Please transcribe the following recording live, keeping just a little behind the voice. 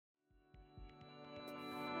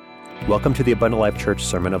Welcome to the Abundant Life Church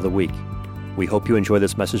Sermon of the Week. We hope you enjoy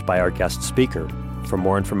this message by our guest speaker. For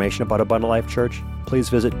more information about Abundant Life Church, please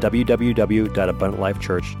visit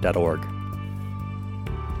www.abundantlifechurch.org.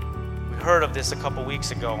 We heard of this a couple weeks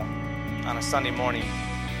ago on a Sunday morning.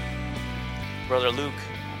 Brother Luke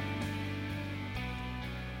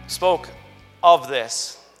spoke of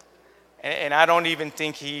this, and I don't even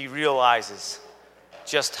think he realizes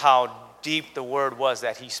just how deep the word was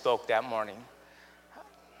that he spoke that morning.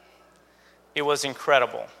 It was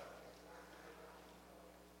incredible.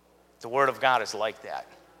 The Word of God is like that.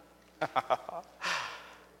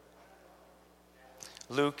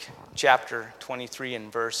 Luke chapter 23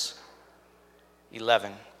 and verse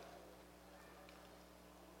 11.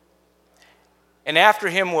 And after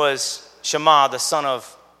him was Shammah, the son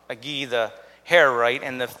of Agi, the Hararite,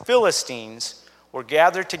 and the Philistines were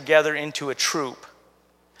gathered together into a troop.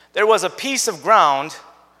 There was a piece of ground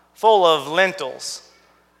full of lentils,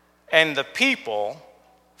 and the people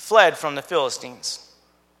fled from the Philistines.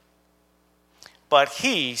 But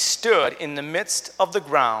he stood in the midst of the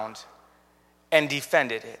ground and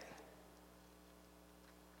defended it,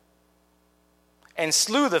 and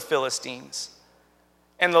slew the Philistines,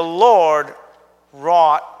 and the Lord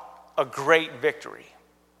wrought a great victory.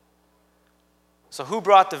 So who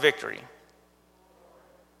brought the victory?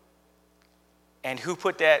 And who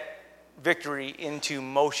put that victory into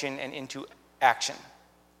motion and into action?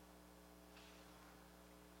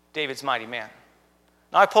 David's mighty man.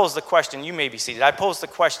 Now I posed the question, you may be seated. I posed the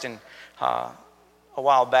question a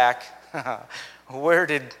while back, where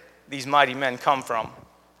did these mighty men come from?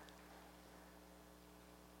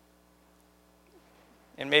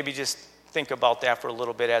 And maybe just think about that for a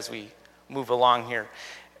little bit as we move along here.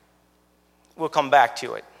 We'll come back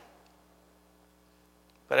to it.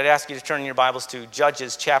 But I'd ask you to turn your Bibles to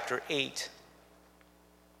Judges chapter 8.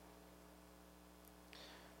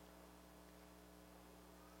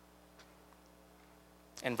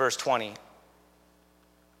 And verse 20.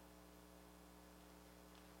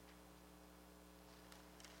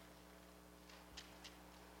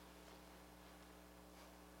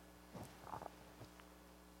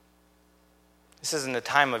 This is in the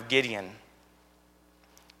time of Gideon.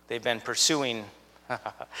 They've been pursuing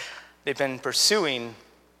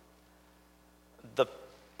the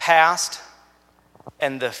past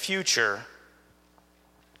and the future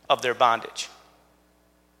of their bondage.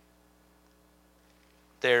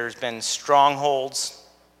 There's been strongholds.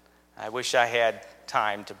 I wish I had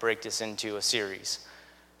time to break this into a series.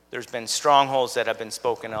 There's been strongholds that have been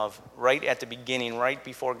spoken of right at the beginning, right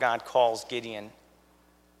before God calls Gideon.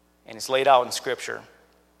 And it's laid out in Scripture,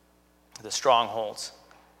 the strongholds.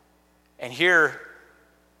 And here,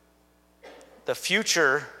 the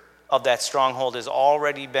future of that stronghold has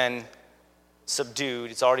already been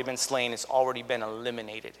subdued. It's already been slain. It's already been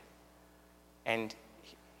eliminated. And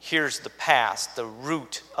here's the past, the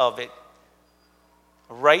root of it,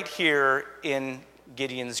 right here in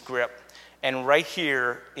Gideon's grip, and right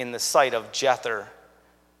here in the sight of Jether.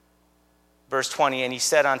 Verse 20, and he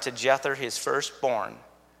said unto Jether, his firstborn,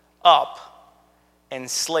 up and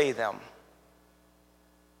slay them.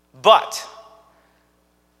 But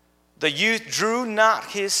the youth drew not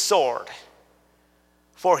his sword,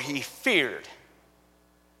 for he feared,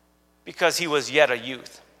 because he was yet a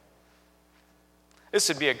youth. This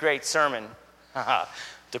would be a great sermon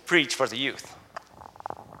to preach for the youth.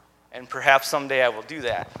 And perhaps someday I will do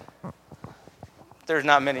that. There's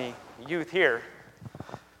not many youth here,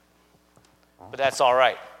 but that's all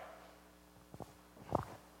right.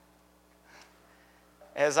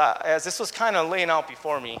 As this was kind of laying out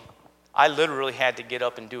before me, I literally had to get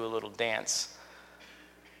up and do a little dance.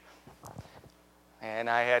 And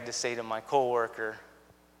I had to say to my coworker,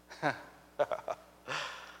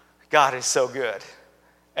 God is so good,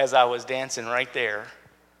 as I was dancing right there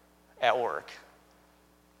at work,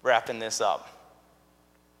 wrapping this up.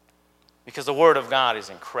 Because the Word of God is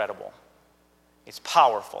incredible. It's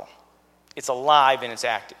powerful. It's alive and it's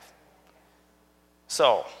active.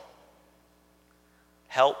 So,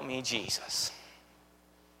 help me, Jesus.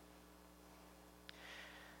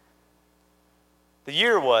 The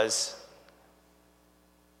year was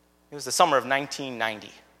the summer of 1990.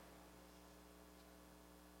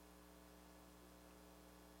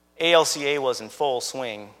 ALCA was in full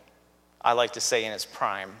swing, I like to say in its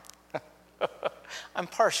prime. I'm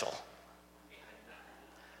partial.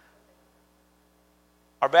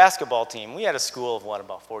 Our basketball team, we had a school of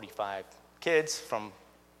about 45 kids from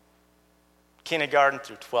kindergarten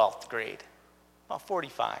through 12th grade, about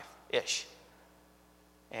 45-ish.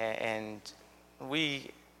 And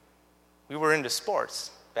we were into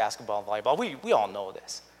sports, basketball, volleyball. We all know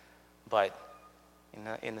this. But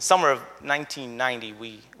In the summer of 1990,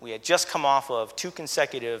 we had just come off of 2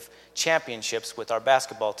 consecutive championships with our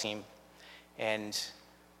basketball team. And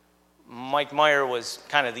Mike Meyer was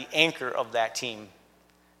kind of the anchor of that team.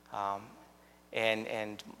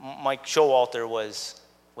 And Mike Showalter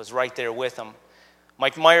was right there with him.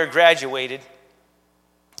 Mike Meyer graduated,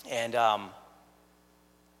 and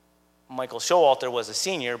Michael Showalter was a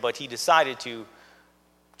senior, but he decided to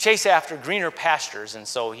chase after greener pastures, and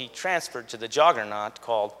so he transferred to the juggernaut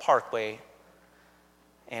called Parkway.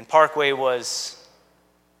 And Parkway was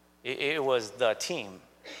the team.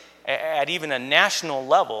 At even a national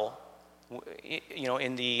level,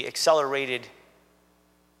 in the accelerated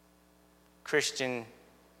Christian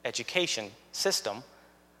education system,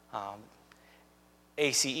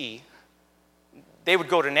 ACE, they would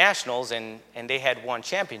go to nationals, and they had won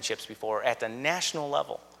championships before at the national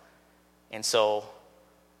level. And so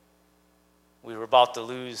we were about to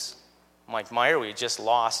lose Mike Meyer. We had just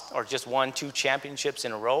won 2 championships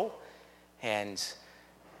in a row. And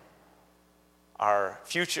our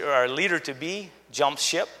leader-to-be jumped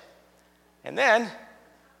ship. And then,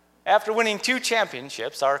 after winning 2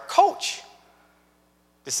 championships, our coach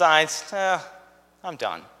decides, I'm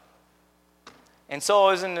done. And so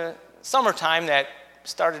it was in the summertime that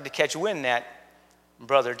started to catch wind that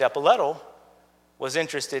Brother DePoletto was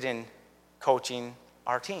interested in coaching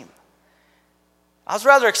our team. I was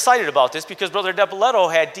rather excited about this because Brother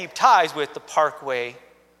DePoletto had deep ties with the Parkway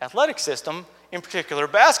athletic system, in particular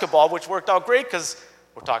basketball, which worked out great because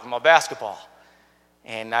we're talking about basketball.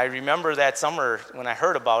 And I remember that summer when I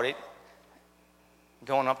heard about it,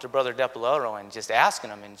 going up to Brother DePoletto and just asking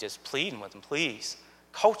him and just pleading with him, please,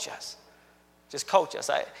 coach us. Just coach us.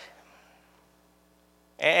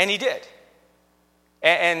 And he did.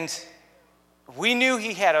 And we knew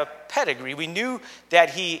he had a pedigree. We knew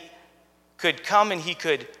that he could come and he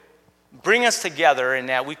could bring us together and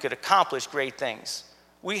that we could accomplish great things.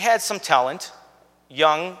 We had some talent,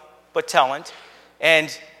 young but talent,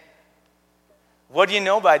 and what do you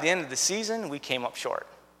know, by the end of the season, we came up short.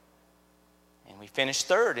 And we finished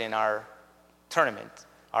 3rd in our tournament,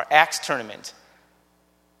 our Acts tournament,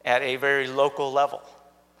 at a very local level.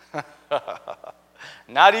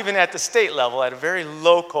 Not even at the state level, at a very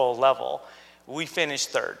local level, we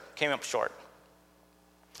finished 3rd, came up short.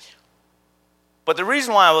 But the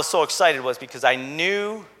reason why I was so excited was because I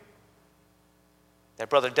knew that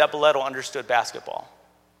Brother DePoletto understood basketball.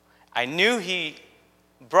 I knew he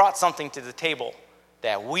brought something to the table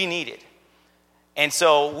that we needed. And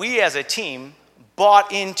so we as a team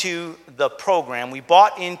bought into the program, we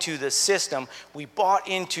bought into the system, we bought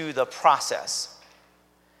into the process.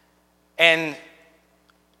 And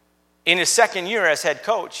in his 2nd year as head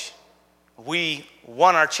coach, we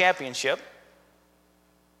won our championship.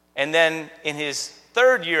 And then in his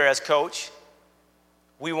 3rd year as coach,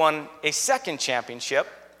 we won a 2nd championship.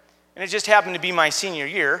 And it just happened to be my senior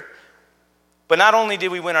year. But not only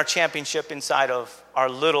did we win our championship inside of our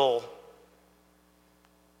little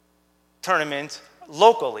tournament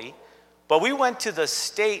locally, but we went to the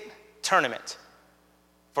state tournament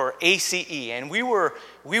for ACE. And we were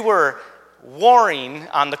warring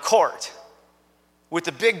on the court with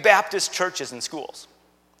the big Baptist churches and schools,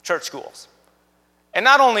 church schools. And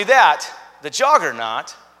not only that, the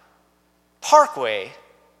juggernaut, Parkway,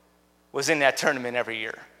 was in that tournament every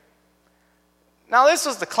year. Now, this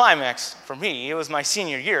was the climax for me. It was my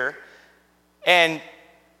senior year, and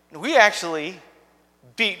we actually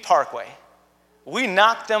beat Parkway. We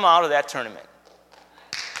knocked them out of that tournament.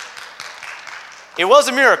 It was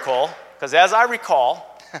a miracle, because as I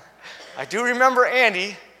recall, I do remember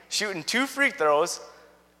Andy shooting 2 free throws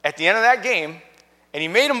at the end of that game, and he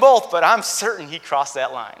made them both, but I'm certain he crossed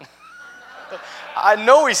that line. I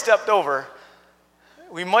know he stepped over.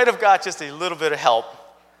 We might have got just a little bit of help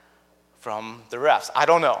from the refs. I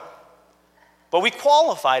don't know. But we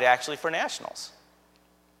qualified, actually, for nationals.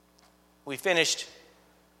 We finished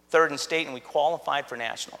 3rd in state, and we qualified for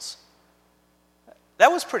nationals.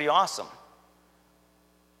 That was pretty awesome.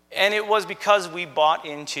 And it was because we bought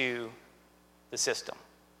into the system.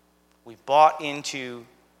 We bought into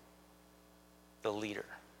the leader.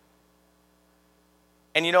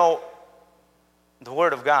 And you know, the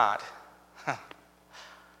Word of God,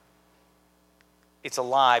 it's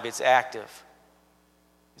alive, it's active,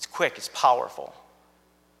 it's quick, it's powerful.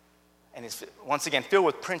 And it's, once again, filled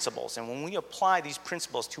with principles. And when we apply these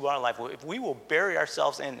principles to our life, if we will bury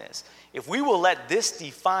ourselves in this, if we will let this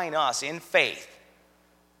define us in faith,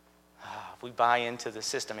 if we buy into the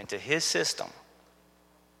system, into His system,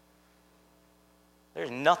 there's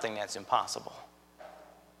nothing that's impossible.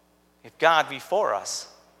 If God be for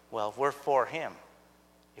us, well, we're for Him.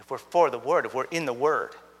 if we're for the Word, if we're in the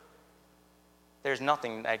Word, there's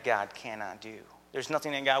nothing that God cannot do. There's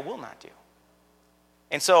nothing that God will not do.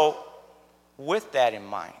 And so, with that in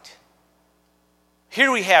mind,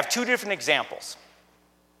 here we have two different examples.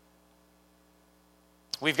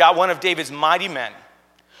 We've got one of David's mighty men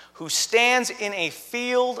who stands in a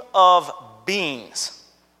field of beans.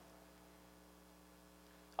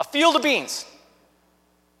 A field of beans.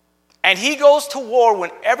 And he goes to war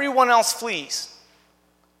when everyone else flees.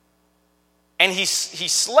 And he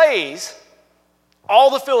slays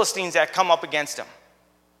all the Philistines that come up against him.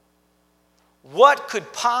 What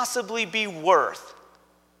could possibly be worth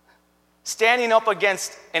standing up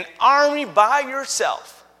against an army by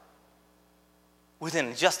yourself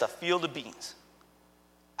within just a field of beans?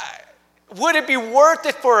 Would it be worth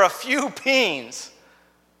it for a few beans?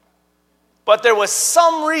 But there was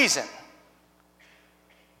some reason.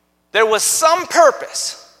 There was some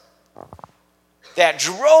purpose that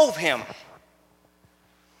drove him,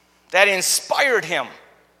 that inspired him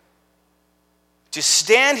to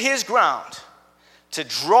stand his ground, to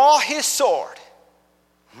draw his sword,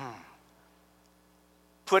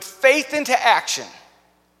 put faith into action,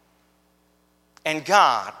 and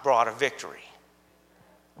God brought a victory.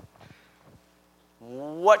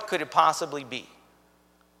 What could it possibly be?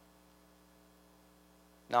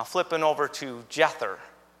 Now flipping over to Jether,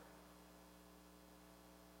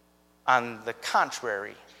 on the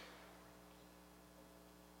contrary,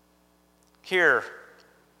 here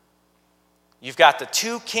you've got the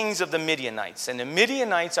two kings of the Midianites, and the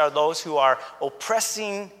Midianites are those who are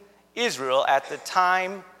oppressing Israel at the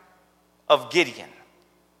time of Gideon.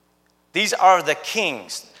 These are the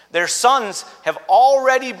kings. Their sons have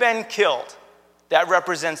already been killed. That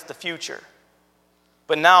represents the future.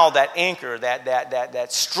 But now that anchor,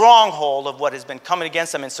 that stronghold of what has been coming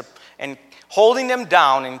against them and holding them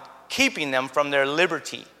down and keeping them from their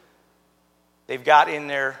liberty, they've got in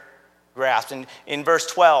their grasp. And in verse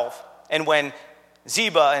 12, and when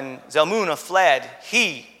Zebah and Zalmunna fled,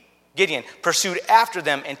 he, Gideon, pursued after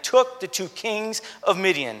them and took the two kings of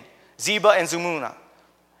Midian, Zebah and Zalmunna,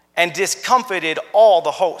 and discomfited all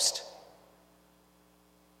the host.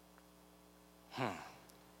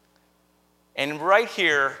 And right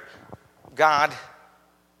here, God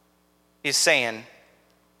is saying,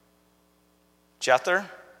 Jether,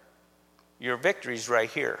 your victory's right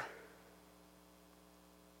here.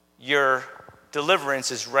 Your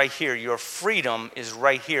deliverance is right here. Your freedom is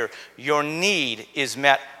right here. Your need is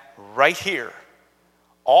met right here.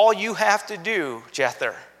 All you have to do,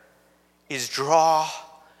 Jether, is draw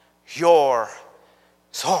your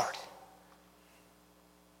sword.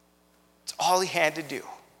 It's all he had to do.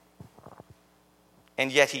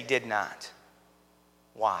 And yet he did not.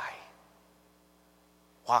 Why?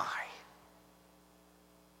 Why?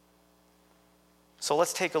 So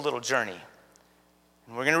let's take a little journey.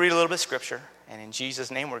 And we're going to read a little bit of scripture. And in Jesus'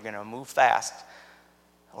 name, we're going to move fast,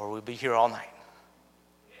 or we'll be here all night.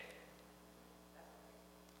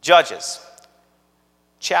 Judges,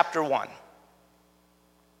 chapter 1.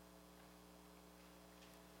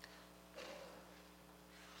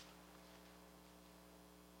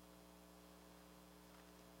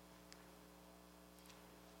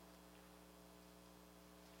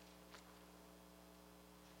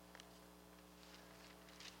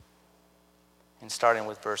 And starting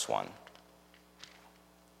with verse 1.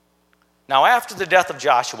 Now after the death of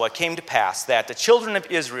Joshua, it came to pass that the children of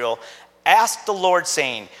Israel asked the Lord,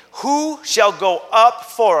 saying, who shall go up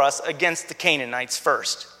for us against the Canaanites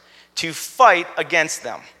first, to fight against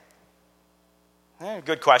them?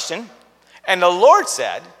 Good question. And the Lord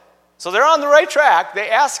said, so they're on the right track. They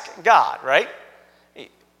ask God, right?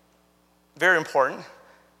 Very important.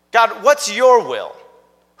 God, what's your will?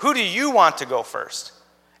 Who do you want to go first?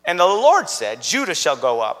 And the Lord said, Judah shall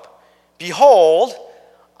go up. Behold,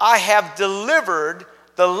 I have delivered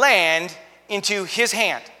the land into his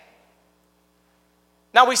hand.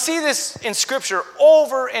 Now we see this in Scripture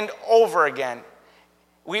over and over again.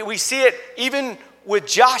 We see it even with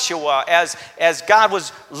Joshua as God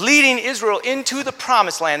was leading Israel into the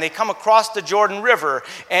promised land. They come across the Jordan River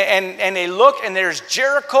and they look, and there's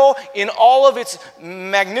Jericho in all of its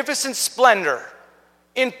magnificent splendor.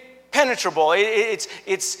 Impenetrable. It's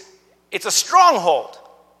a stronghold.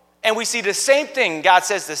 And we see the same thing. God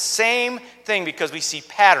says the same thing because we see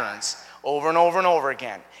patterns over and over and over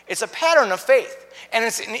again. It's a pattern of faith. And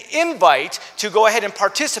it's an invite to go ahead and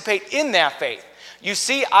participate in that faith. You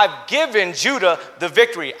see, I've given Judah the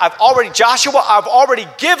victory. Joshua, I've already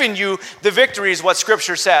given you the victory is what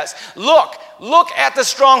Scripture says. Look at the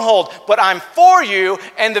stronghold, but I'm for you,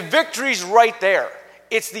 and the victory's right there.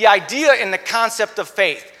 It's the idea and the concept of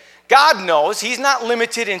faith. God knows. He's not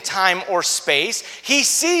limited in time or space. He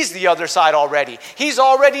sees the other side already. He's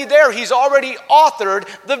already there. He's already authored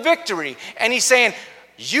the victory. And he's saying,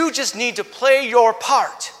 you just need to play your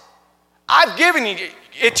part. I've given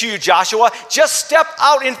it to you, Joshua. Just step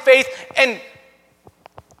out in faith and,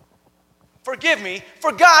 forgive me,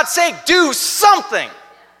 for God's sake, do something.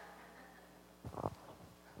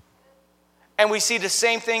 And we see the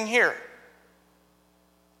same thing here.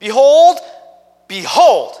 Behold,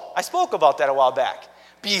 behold. I spoke about that a while back.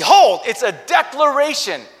 Behold, it's a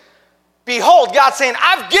declaration. Behold, God's saying,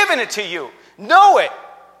 I've given it to you. Know it.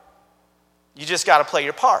 You just got to play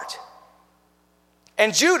your part.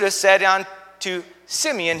 And Judah said unto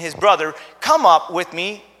Simeon, his brother, come up with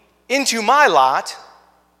me into my lot.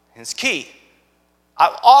 And it's key.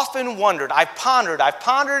 I've often wondered, I've pondered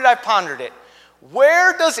it.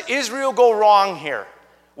 Where does Israel go wrong here?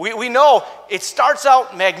 We know it starts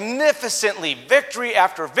out magnificently, victory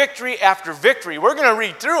after victory after victory. We're going to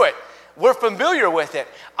read through it. We're familiar with it.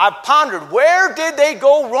 I've pondered, where did they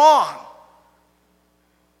go wrong?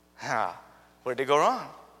 Where did they go wrong?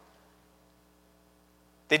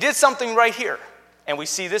 They did something right here, and we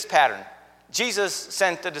see this pattern. Jesus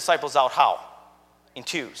sent the disciples out how? In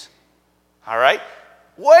twos. All right?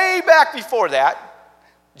 Way back before that,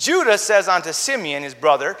 Judah says unto Simeon, his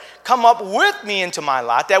brother, come up with me into my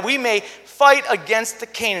lot, that we may fight against the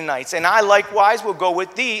Canaanites, and I likewise will go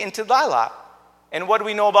with thee into thy lot. And what do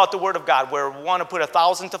we know about the word of God? Where we want to put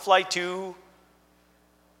 1,000 to flight, we'll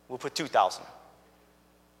put 2,000.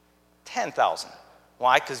 10,000.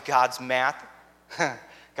 Why? Because God's math,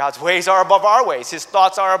 God's ways are above our ways. His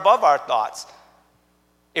thoughts are above our thoughts.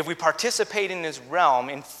 If we participate in this realm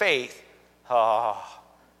in faith,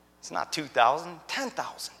 it's not 2,000,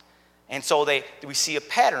 10,000. And so we see a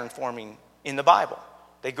pattern forming in the Bible.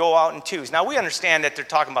 They go out in twos. Now we understand that they're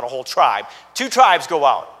talking about a whole tribe. 2 tribes go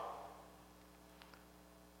out.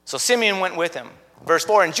 So Simeon went with him. Verse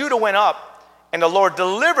 4, and Judah went up, and the Lord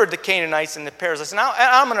delivered the Canaanites and the Perizzites. Now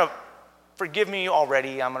I'm going to, forgive me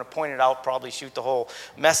already, I'm going to point it out, probably shoot the whole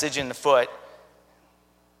message in the foot.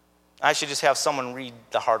 I should just have someone read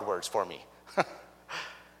the hard words for me.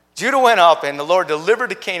 Judah went up, and the Lord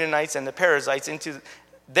delivered the Canaanites and the Perizzites into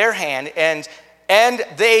their hand, and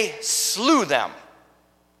they slew them.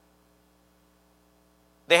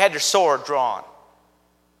 They had their sword drawn.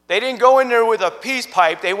 They didn't go in there with a peace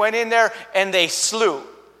pipe. They went in there, and they slew.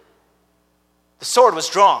 The sword was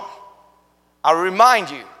drawn. I'll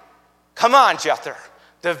remind you, come on, Jether.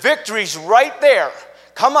 The victory's right there.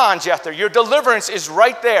 Come on, Jether. Your deliverance is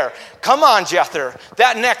right there. Come on, Jether.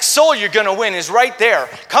 That next soul you're going to win is right there.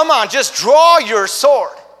 Come on, just draw your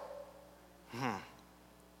sword.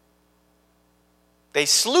 They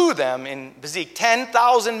slew them in Bezek,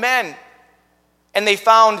 10,000 men. And they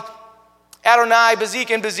found Adonai,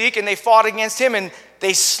 Bezek, and they fought against him, and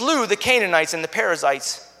they slew the Canaanites and the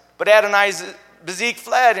Perizzites. But Adonai, Bezek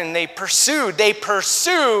fled, and they pursued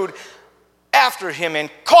after him and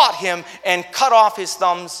caught him and cut off his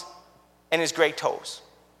thumbs and his great toes.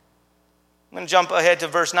 I'm going to jump ahead to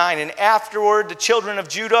verse 9. And afterward the children of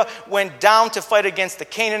Judah went down to fight against the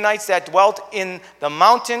Canaanites that dwelt in the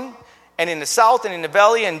mountain and in the south and in the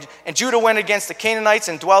valley. And Judah went against the Canaanites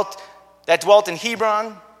and that dwelt in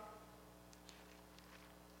Hebron.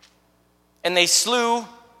 And they slew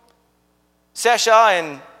Sesha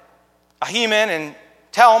and Ahiman and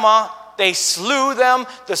Talmah. They slew them.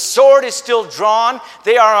 The sword is still drawn.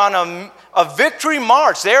 They are on a victory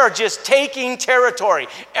march. They are just taking territory.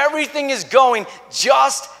 Everything is going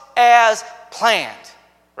just as planned,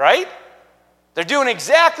 right? They're doing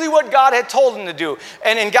exactly what God had told them to do.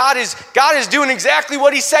 And God is doing exactly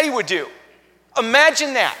what he said he would do.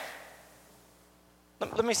 Imagine that.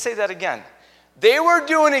 Let me say that again. They were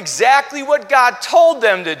doing exactly what God told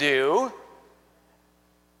them to do.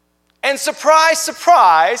 And surprise,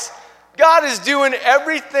 surprise, God is doing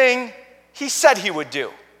everything he said he would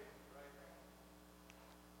do.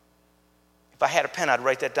 If I had a pen, I'd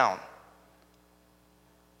write that down.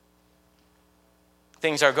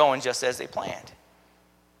 Things are going just as they planned.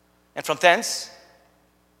 And from thence,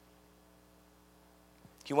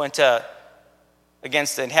 he went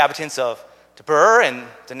against the inhabitants of Debir, and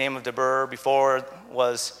the name of Debir before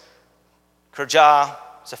was Kirjah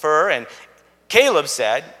Sefer. And Caleb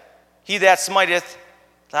said, he that smiteth,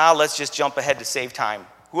 let's just jump ahead to save time.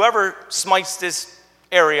 Whoever smites this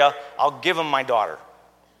area, I'll give him my daughter.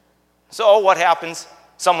 So what happens?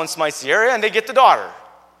 Someone smites the area and they get the daughter.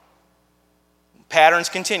 Patterns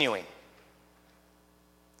continuing.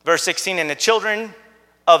 Verse 16, and the children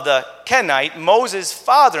of the Kenite, Moses'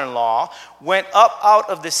 father-in-law, went up out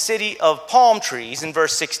of the city of palm trees, in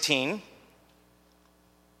verse 16.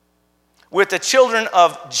 with the children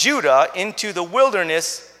of Judah into the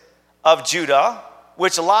wilderness of Judah,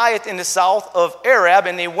 which lieth in the south of Arab,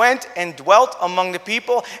 and they went and dwelt among the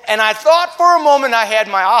people. And I thought for a moment, I had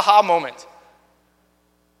my aha moment.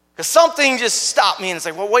 Because something just stopped me, and it's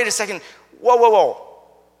like, well, wait a second. Whoa.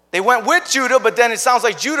 They went with Judah, but then it sounds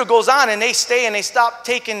like Judah goes on, and they stay, and they stop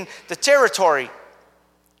taking the territory.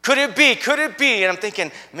 Could it be? And I'm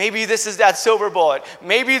thinking, maybe this is that silver bullet.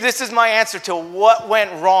 Maybe this is my answer to what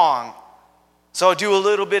went wrong. So I'll do a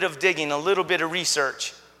little bit of digging, a little bit of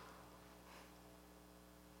research.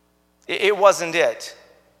 It wasn't it.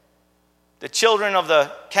 The children of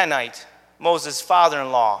the Kenite, Moses'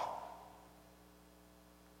 father-in-law,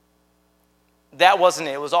 that wasn't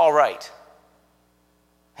it. It was all right.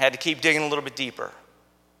 Had to keep digging a little bit deeper.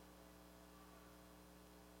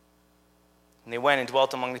 And they went and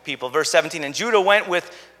dwelt among the people. Verse 17, and Judah went with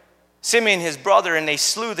Simeon his brother, and they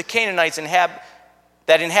slew the Canaanites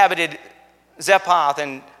that inhabited Zephath,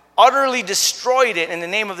 and utterly destroyed it, and the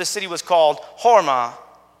name of the city was called Hormah.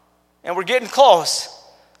 And we're getting close.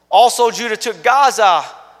 Also Judah took Gaza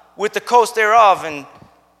with the coast thereof, and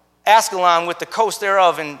Askelon with the coast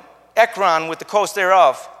thereof, and Ekron with the coast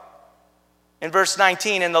thereof. In verse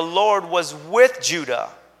 19, and the Lord was with Judah,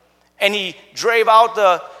 and he drave out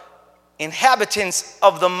the inhabitants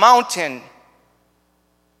of the mountain,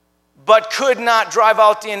 but could not drive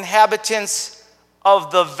out the inhabitants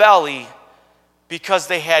of the valley, because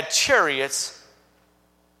they had chariots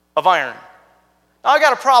of iron. Now I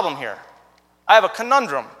got a problem here. I have a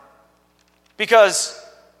conundrum. Because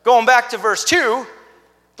going back to verse 2,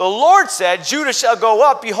 the Lord said, Judah shall go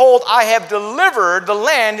up, behold, I have delivered the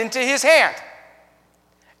land into his hand.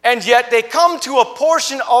 And yet they come to a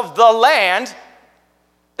portion of the land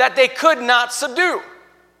that they could not subdue.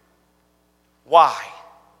 Why?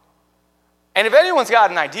 And if anyone's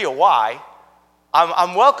got an idea why,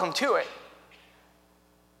 I'm welcome to it.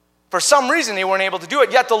 For some reason they weren't able to do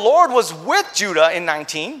it, yet the Lord was with Judah in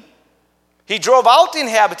 19. He drove out the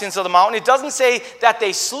inhabitants of the mountain. It doesn't say that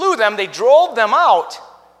they slew them, they drove them out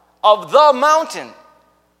of the mountain.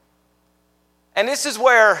 And this is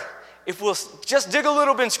where, if we'll just dig a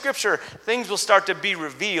little bit in Scripture, things will start to be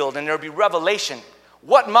revealed and there'll be revelation.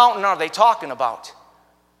 What mountain are they talking about?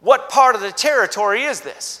 What part of the territory is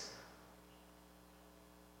this?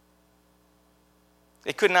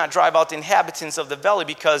 They could not drive out the inhabitants of the valley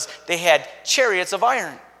because they had chariots of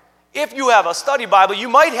iron. If you have a study Bible, you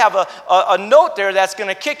might have a note there that's going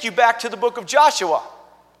to kick you back to the book of Joshua.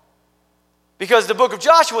 Because the book of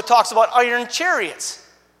Joshua talks about iron chariots.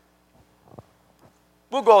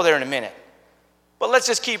 We'll go there in a minute. But let's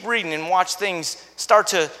just keep reading and watch things start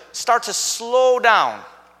to slow down.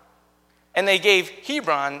 And they gave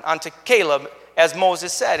Hebron unto Caleb, as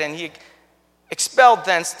Moses said, and he expelled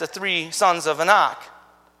thence the 3 sons of Anak.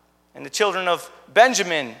 And the children of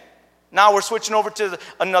Benjamin, now we're switching over to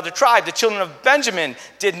another tribe. The children of Benjamin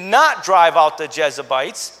did not drive out the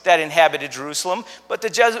Jebusites that inhabited Jerusalem, but the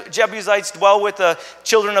Jebusites dwell with the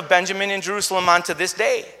children of Benjamin in Jerusalem unto this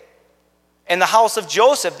day. And the house of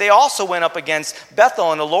Joseph, they also went up against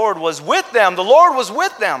Bethel, and the Lord was with them. The Lord was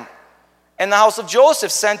with them. And the house of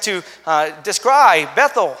Joseph sent to descry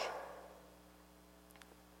Bethel.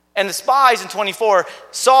 And the spies in 24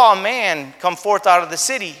 saw a man come forth out of the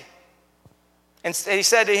city. And they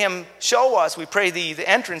said to him, show us, we pray thee, the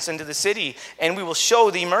entrance into the city, and we will show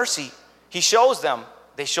thee mercy. He shows them.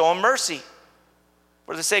 They show him mercy.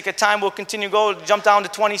 For the sake of time, we'll continue to jump down to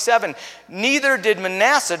 27. Neither did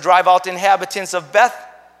Manasseh drive out the inhabitants of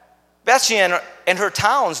Bethshean and her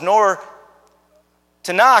towns, nor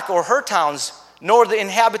Tanakh or her towns, nor the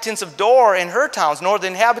inhabitants of Dor and her towns, nor the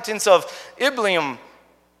inhabitants of Ibleam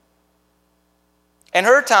and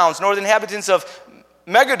her towns, nor the inhabitants of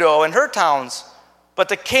Megiddo and her towns, but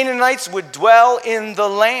the Canaanites would dwell in the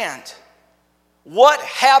land. What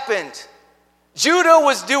happened? Judah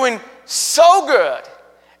was doing so good,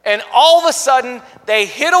 and all of a sudden they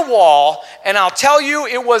hit a wall, and I'll tell you,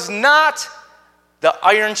 it was not the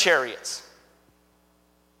iron chariots.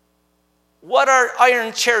 What are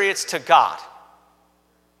iron chariots to God?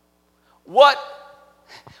 What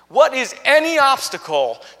is any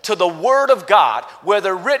obstacle to the word of God,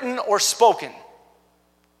 whether written or spoken?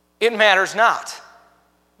 It matters not.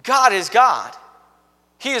 God is God.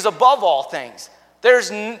 He is above all things.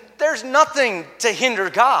 There's nothing to hinder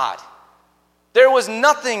God. There was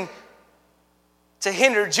nothing to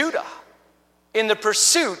hinder Judah in the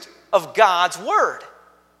pursuit of God's word.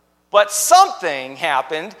 But something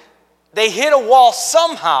happened. They hit a wall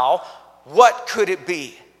somehow. What could it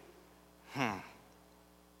be?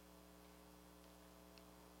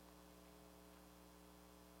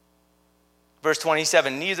 Verse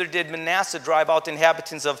 27, neither did Manasseh drive out the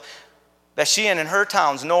inhabitants of Bashan and her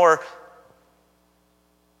towns, nor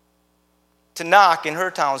Tanakh and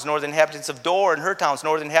her towns, nor the inhabitants of Dor and her towns,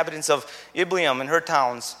 nor the inhabitants of Ibleam and her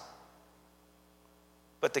towns.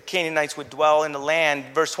 But the Canaanites would dwell in the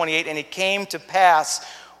land. Verse 28, and it came to pass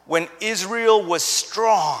when Israel was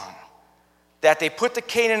strong that they put the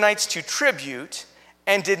Canaanites to tribute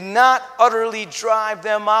and did not utterly drive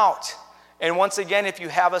them out. And once again, if you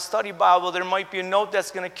have a study Bible, there might be a note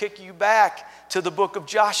that's going to kick you back to the book of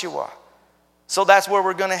Joshua. So that's where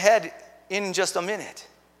we're going to head in just a minute.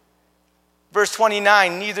 Verse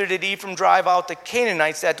 29, neither did Ephraim drive out the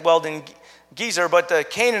Canaanites that dwelled in Gezer, but the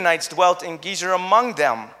Canaanites dwelt in Gezer among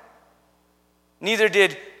them. Neither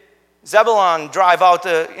did Zebulun drive out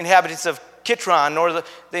the inhabitants of Kitron, nor the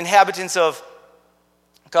inhabitants of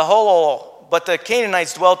Kaholol, but the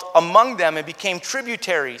Canaanites dwelt among them and became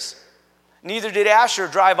tributaries. Neither did Asher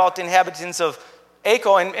drive out the inhabitants of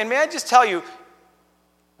Acco. And may I just tell you,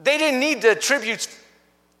 they didn't need the tributes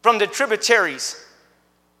from the tributaries.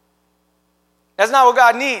 That's not what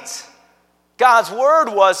God needs. God's word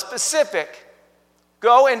was specific.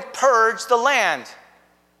 Go and purge the land.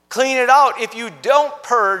 Clean it out. If you don't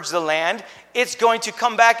purge the land, it's going to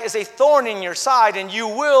come back as a thorn in your side, and you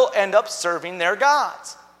will end up serving their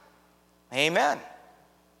gods. Amen.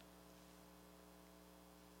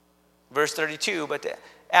 Verse 32, but the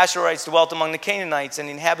Asherites dwelt among the Canaanites and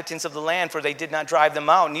the inhabitants of the land, for they did not drive them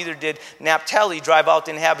out. Neither did Naphtali drive out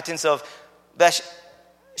the inhabitants of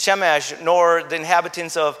Shemesh, nor the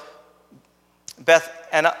inhabitants of Beth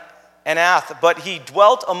Anath, but he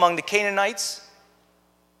dwelt among the Canaanites,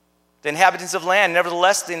 the inhabitants of land.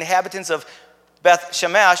 Nevertheless, the inhabitants of Beth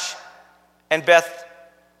Shemesh and Beth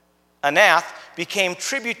Anath became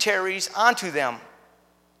tributaries unto them.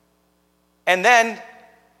 And then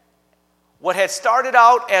what had started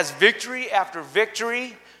out as victory after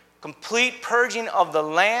victory, complete purging of the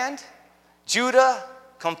land, Judah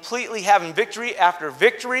completely having victory after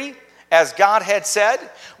victory, as God had said,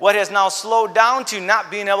 what has now slowed down to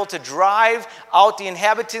not being able to drive out the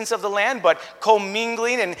inhabitants of the land, but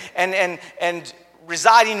commingling and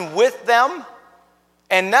residing with them.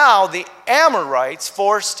 And now the Amorites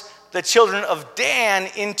forced the children of Dan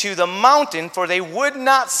into the mountain, for they would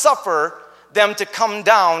not suffer them to come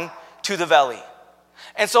down to the valley.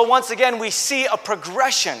 And so once again, we see a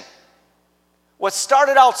progression. What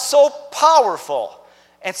started out so powerful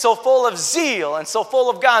and so full of zeal and so full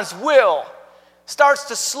of God's will starts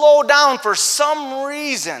to slow down for some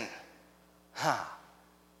reason.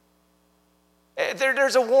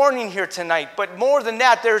 There's a warning here tonight, but more than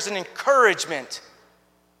that, there's an encouragement.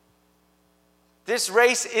 This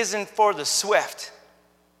race isn't for the swift.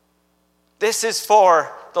 This is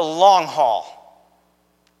for the long haul.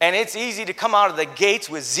 And it's easy to come out of the gates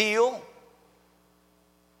with zeal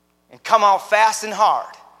and come out fast and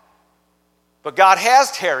hard. But God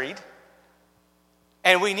has tarried,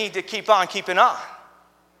 and we need to keep on keeping on.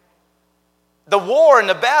 The war and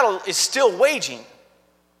the battle is still waging.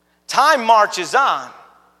 Time marches on.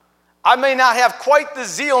 I may not have quite the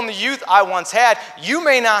zeal and the youth I once had. You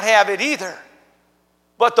may not have it either.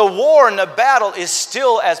 But the war and the battle is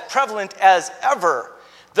still as prevalent as ever.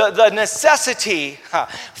 The necessity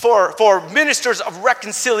for ministers of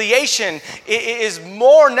reconciliation is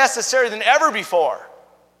more necessary than ever before.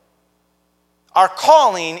 Our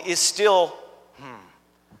calling is still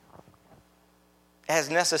as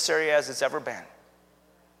necessary as it's ever been.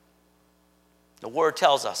 The word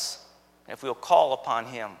tells us, if we'll call upon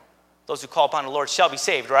him, those who call upon the Lord shall be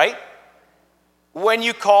saved, right? When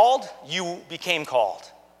you called, you became called.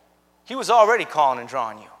 He was already calling and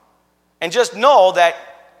drawing you. And just know that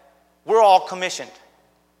we're all commissioned.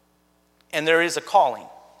 And there is a calling.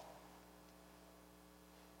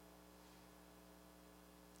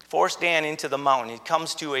 Force Dan into the mountain. It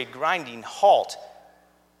comes to a grinding halt.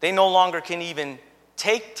 They no longer can even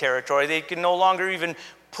take territory. They can no longer even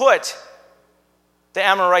put the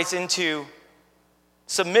Amorites into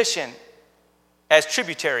submission as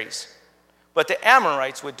tributaries. But the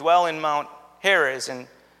Amorites would dwell in Mount Heres and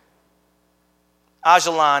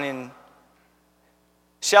Ajalon and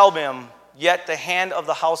Shelbim, yet the hand of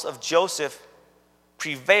the house of Joseph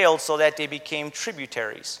prevailed so that they became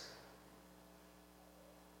tributaries.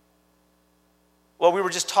 Well, we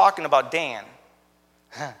were just talking about Dan.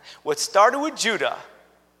 What started with Judah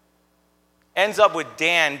ends up with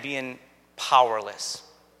Dan being powerless.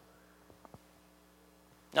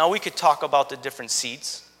 Now, we could talk about the different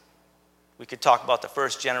seeds. We could talk about the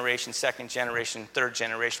first generation, second generation, third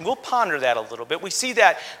generation. We'll ponder that a little bit. We see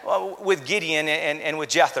that with Gideon and with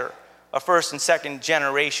Jether, a first and second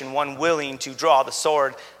generation, one willing to draw the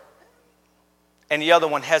sword and the other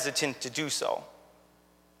one hesitant to do so.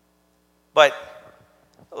 But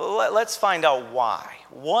let's find out why.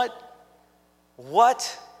 What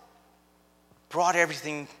brought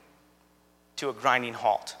everything to a grinding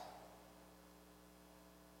halt?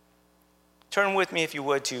 Turn with me, if you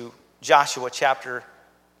would, to Joshua chapter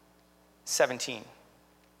 17.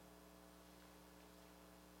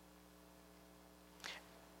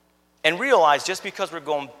 And realize, just because we're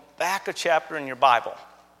going back a chapter in your Bible,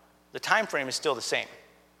 the time frame is still the same.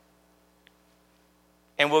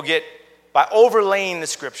 And we'll get, by overlaying the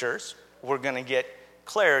scriptures, we're going to get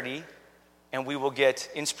clarity, and we will get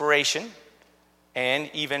inspiration and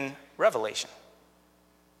even revelation.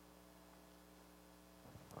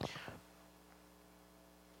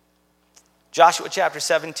 Joshua chapter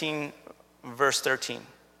 17, verse 13.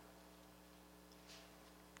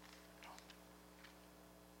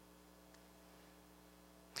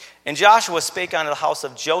 And Joshua spake unto the house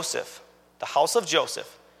of Joseph. The house of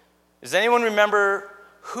Joseph. Does anyone remember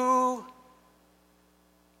who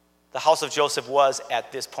the house of Joseph was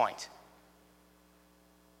at this point?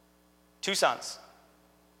 2 sons.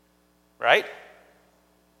 Right?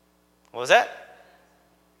 What was that?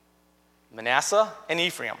 Manasseh and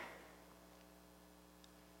Ephraim.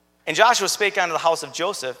 And Joshua spake unto the house of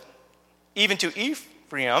Joseph, even to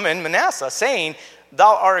Ephraim and Manasseh, saying,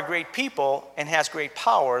 Thou art a great people, and hast great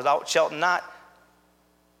power. Thou shalt not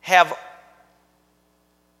have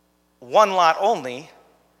one lot only,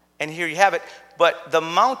 and here you have it, but the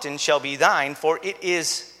mountain shall be thine, for it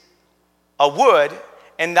is a wood,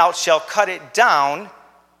 and thou shalt cut it down,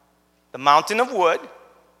 the mountain of wood.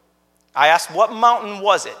 I asked, what mountain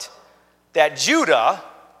was it that Judah,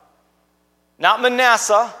 not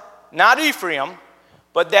Manasseh, not Ephraim,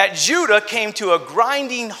 but that Judah came to a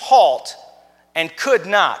grinding halt and could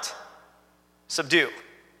not subdue?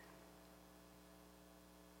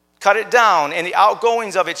 Cut it down, and the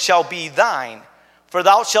outgoings of it shall be thine. For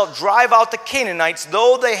thou shalt drive out the Canaanites,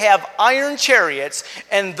 though they have iron chariots,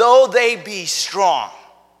 and though they be strong.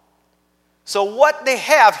 So what they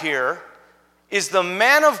have here is the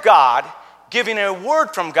man of God giving a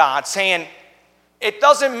word from God, saying, it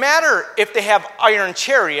doesn't matter if they have iron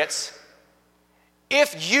chariots.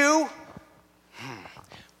 If you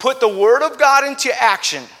put the word of God into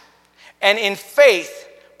action and in faith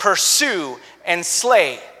pursue and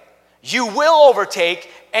slay, you will overtake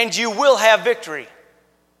and you will have victory.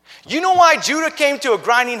 You know why Judah came to a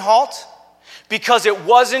grinding halt? Because it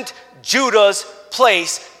wasn't Judah's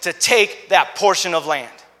place to take that portion of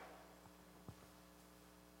land.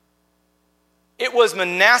 It was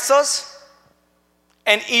Manasseh's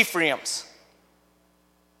and Ephraim's.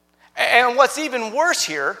 And what's even worse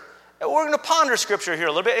here, we're going to ponder scripture here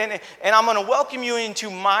a little bit, and I'm going to welcome you into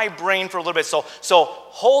my brain for a little bit. So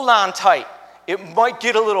hold on tight. It might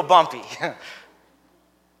get a little bumpy.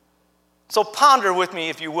 So ponder with me,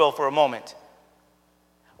 if you will, for a moment.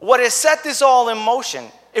 What has set this all in motion,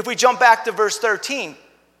 if we jump back to verse 13.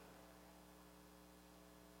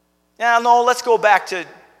 Now, no, let's go back to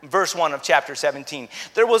verse 1 of chapter 17.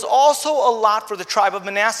 There was also a lot for the tribe of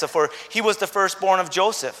Manasseh, for he was the firstborn of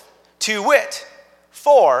Joseph. To wit,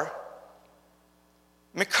 for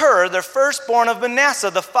Machir, the firstborn of Manasseh,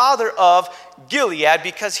 the father of Gilead,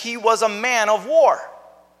 because he was a man of war.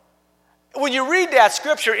 When you read that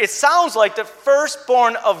scripture, it sounds like the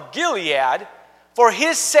firstborn of Gilead, for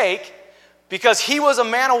his sake, because he was a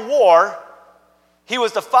man of war, he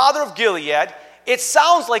was the father of Gilead, it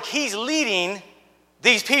sounds like he's leading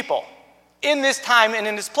these people in this time and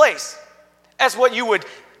in this place. That's what you would...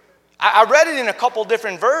 I read it in a couple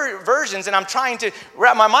different versions, and I'm trying to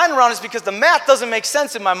wrap my mind around this because the math doesn't make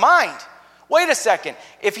sense in my mind. Wait a second.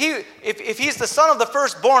 If he's the son of the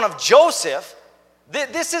firstborn of Joseph,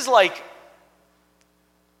 this is like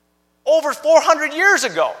over 400 years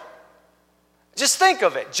ago. Just think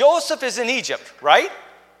of it. Joseph is in Egypt, right?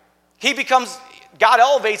 God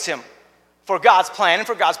elevates him for God's plan and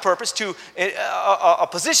for God's purpose to a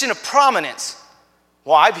position of prominence.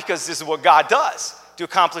 Why? Because this is what God does to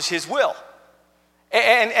accomplish his will.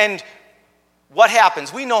 And what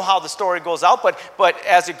happens? We know how the story goes out, but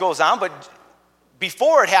as it goes on, but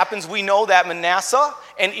before it happens, we know that Manasseh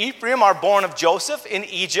and Ephraim are born of Joseph in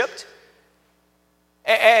Egypt.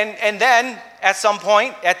 And then, at some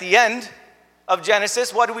point, at the end of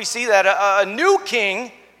Genesis, what do we see? That a new king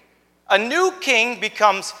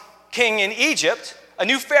becomes king in Egypt, a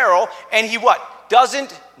new Pharaoh, and he what?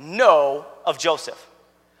 Doesn't know of Joseph.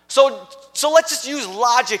 So let's just use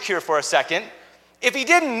logic here for a second. If he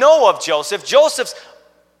didn't know of Joseph, Joseph's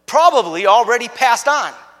probably already passed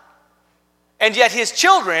on. And yet his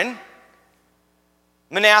children,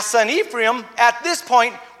 Manasseh and Ephraim, at this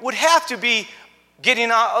point would have to be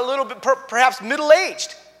getting a little bit perhaps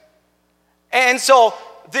middle-aged. And so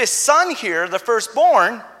this son here, the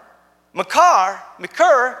firstborn, Machir,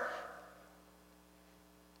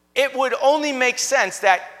 it would only make sense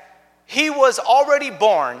that he was already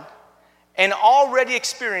born and already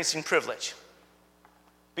experiencing privilege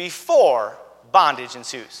before bondage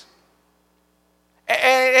ensues.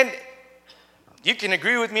 And you can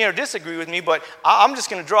agree with me or disagree with me, but I'm just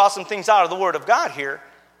going to draw some things out of the Word of God here.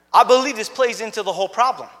 I believe this plays into the whole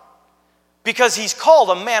problem because he's called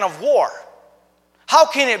a man of war. How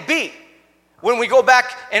can it be? When we go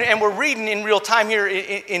back and we're reading in real time here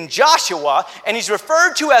in Joshua, and he's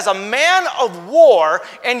referred to as a man of war,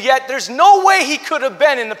 and yet there's no way he could have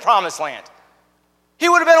been in the promised land. He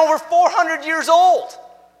would have been over 400 years old.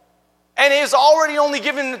 And is already only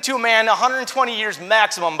given to a man 120 years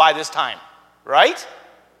maximum by this time, right?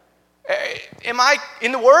 Am I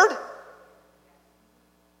in the Word?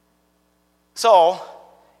 So,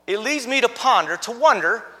 it leads me to ponder, to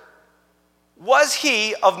wonder, was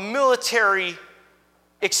he of military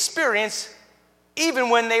experience even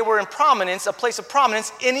when they were in prominence, a place of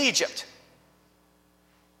prominence in Egypt?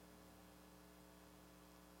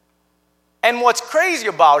 And what's crazy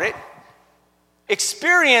about it,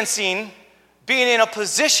 experiencing being in a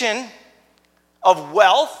position of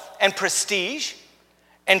wealth and prestige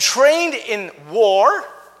and trained in war,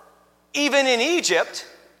 even in Egypt,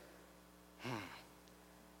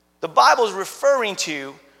 the Bible is referring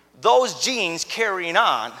to those genes carrying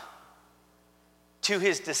on to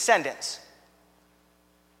his descendants.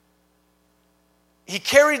 He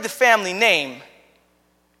carried the family name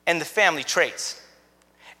and the family traits,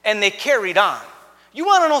 and they carried on. You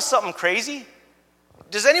want to know something crazy?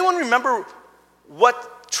 Does anyone remember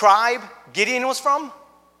what tribe Gideon was from?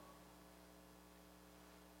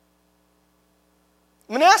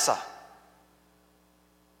 Manasseh.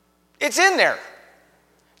 It's in there.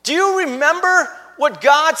 Do you remember what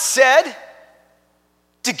God said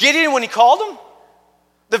to Gideon when he called him?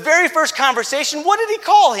 The very first conversation, what did he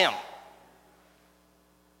call him?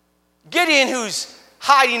 Gideon, who's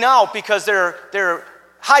hiding out because they're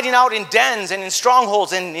hiding out in dens and in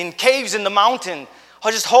strongholds and in caves in the mountain,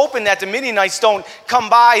 just hoping that the Midianites don't come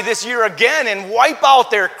by this year again and wipe out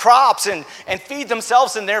their crops and feed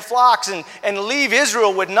themselves and their flocks and leave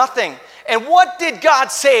Israel with nothing. And what did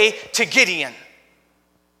God say to Gideon?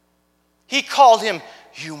 He called him,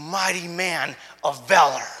 "You mighty man of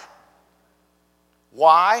valor."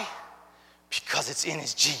 Why? Because it's in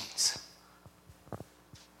his genes.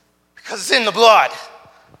 Because it's in the blood.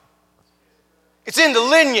 It's in the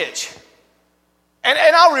lineage. And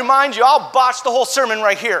I'll remind you, I'll botch the whole sermon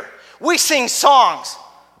right here. We sing songs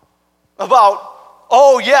about,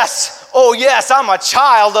 oh yes, I'm a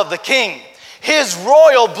child of the King. His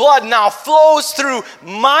royal blood now flows through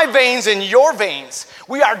my veins and your veins.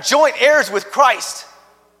 We are joint heirs with Christ.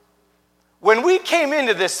 When we came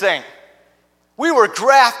into this thing, we were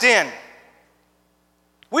grafted in.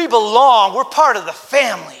 We belong. We're part of the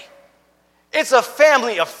family. It's a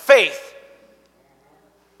family of faith.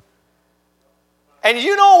 And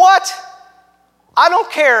you know what? I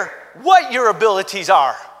don't care what your abilities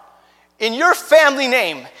are. In your family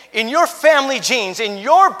name, in your family genes, in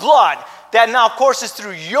your blood, that now courses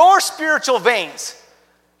through your spiritual veins,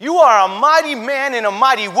 you are a mighty man and a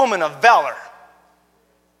mighty woman of valor.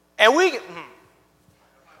 And we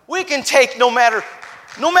can take no matter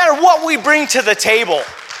what we bring to the table.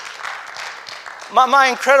 My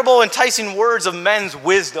incredible, enticing words of men's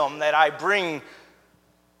wisdom that I bring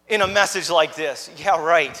in a message like this. Yeah,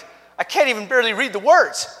 right. I can't even barely read the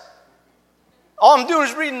words. All I'm doing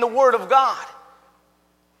is reading the Word of God.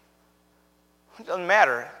 It doesn't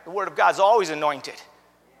matter. The Word of God's always anointed.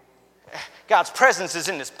 God's presence is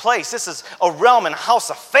in this place. This is a realm and a house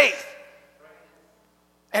of faith.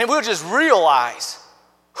 And we'll just realize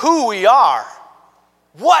who we are,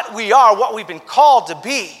 what we've been called to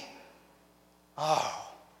be.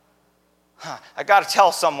 I got to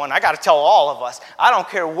tell someone. I got to tell all of us. I don't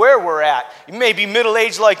care where we're at. You may be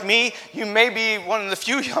middle-aged like me. You may be one of the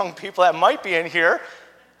few young people that might be in here.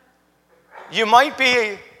 You might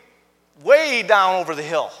be way down over the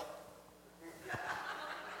hill.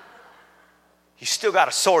 You still got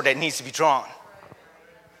a sword that needs to be drawn.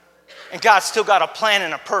 And God's still got a plan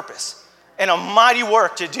and a purpose and a mighty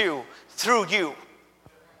work to do through you.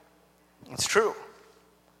 It's true.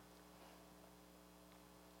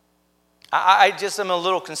 I just am a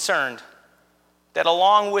little concerned that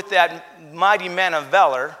along with that mighty man of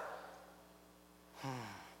valor,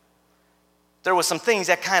 there was some things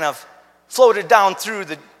that kind of floated down through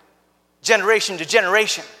the generation to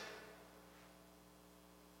generation.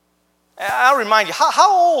 I'll remind you,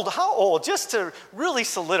 how old, just to really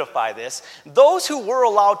solidify this, those who were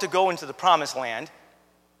allowed to go into the promised land,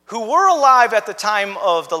 who were alive at the time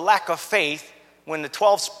of the lack of faith, when the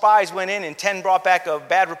 12 spies went in and 10 brought back a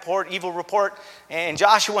bad report, evil report, and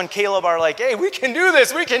Joshua and Caleb are like, hey, we can do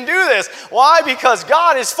this, we can do this. Why? Because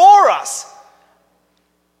God is for us.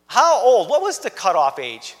 How old? What was the cutoff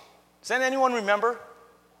age? Does anyone remember?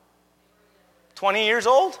 20 years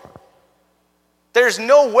old? There's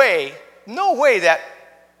no way that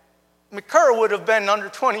McCurr would have been under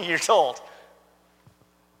 20 years old.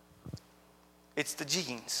 It's the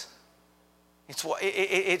genes.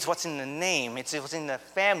 It's what's in the name. It's what's in the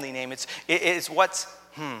family name. It's what's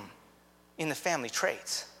in the family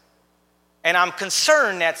traits. And I'm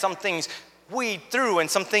concerned that some things weed through and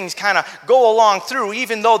some things kind of go along through,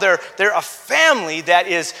 even though they're a family that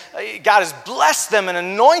is, God has blessed them and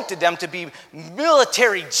anointed them to be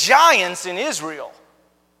military giants in Israel.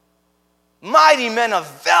 Mighty men of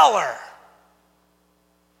valor.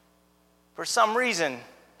 For some reason,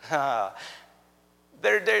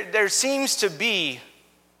 there seems to be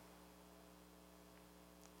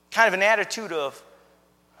kind of an attitude of,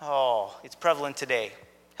 oh, it's prevalent today.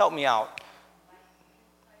 Help me out.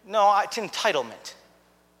 No, it's entitlement.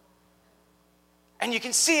 And you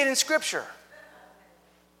can see it in Scripture.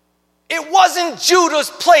 It wasn't Judah's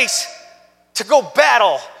place to go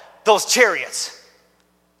battle those chariots.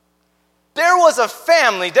 There was a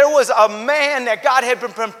family, there was a man that God had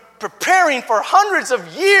been preparing for hundreds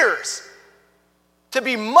of years to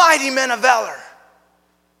be mighty men of valor,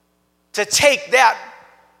 to take that,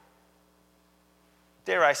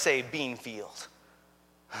 dare I say, bean field.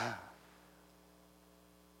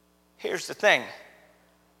 Here's the thing.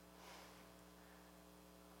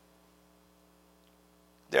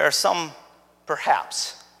 There are some,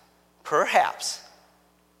 perhaps,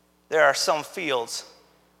 there are some fields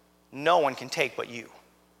no one can take but you.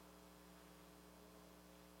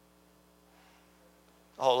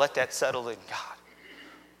 Oh, let that settle in, God.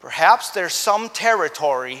 Perhaps there's some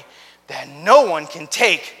territory that no one can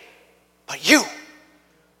take but you.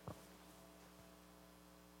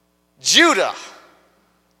 Judah,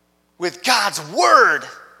 with God's word,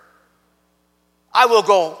 I will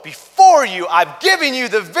go before you. I've given you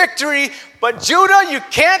the victory, but Judah, you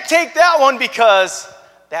can't take that one because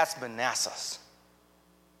that's Manasseh's.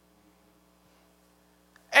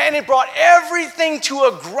 And it brought everything to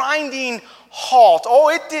a grinding halt. Oh,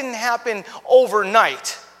 it didn't happen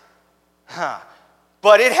overnight.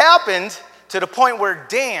 But it happened to the point where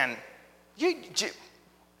Dan,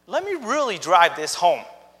 let me really drive this home.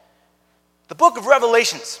 The book of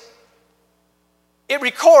Revelations, it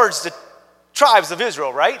records the tribes of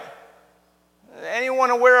Israel, right? Anyone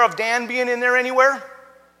aware of Dan being in there anywhere?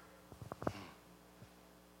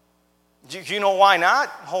 Do you know why not?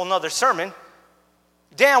 A whole nother sermon.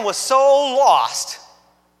 Dan was so lost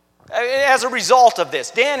as a result of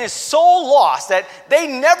this. Dan is so lost that they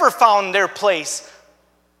never found their place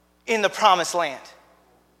in the promised land.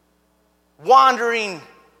 Wandering,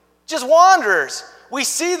 just wanderers. We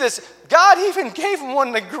see this. God even gave him one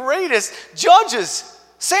of the greatest judges,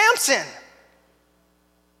 Samson.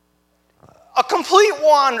 A complete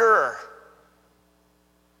wanderer.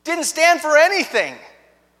 Didn't stand for anything.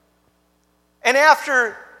 And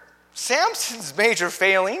after Samson's major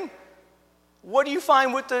failing, what do you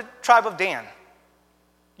find with the tribe of Dan?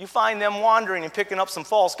 You find them wandering and picking up some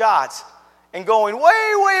false gods and going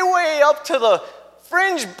way, way, way up to the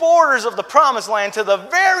fringe borders of the promised land, to the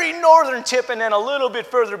very northern tip, and then a little bit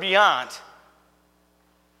further beyond.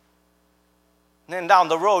 And then down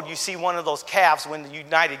the road, you see one of those calves when the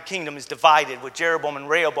United Kingdom is divided with Jeroboam and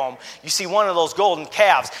Rehoboam. You see one of those golden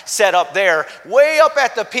calves set up there, way up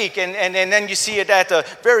at the peak, and then you see it at the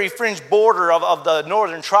very fringe border of the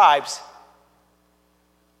northern tribes.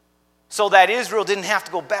 So that Israel didn't have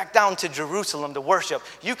to go back down to Jerusalem to worship.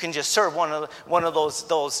 You can just serve one of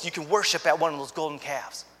those, you can worship at one of those golden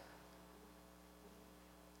calves.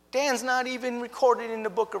 Dan's not even recorded in the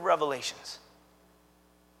book of Revelations.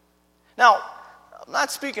 Now, I'm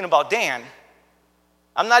not speaking about Dan.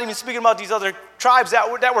 I'm not even speaking about these other tribes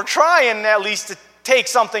that were trying at least to take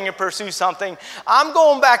something and pursue something. I'm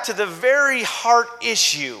going back to the very heart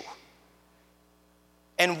issue.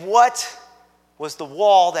 And what was the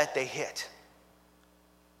wall that they hit?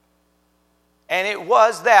 And it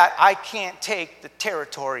was that I can't take the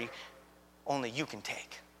territory only you can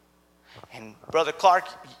take. And Brother Clark,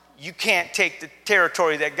 you can't take the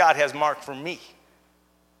territory that God has marked for me.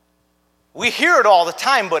 We hear it all the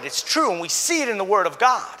time, but it's true, and we see it in the Word of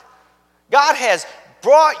God. God has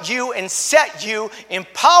brought you and set you,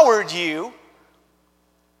 empowered you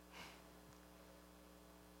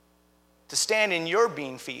to stand in your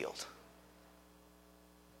bean field,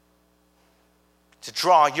 to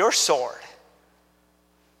draw your sword,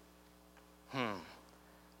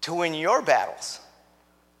 to win your battles,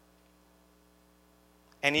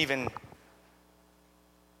 and even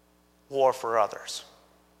war for others.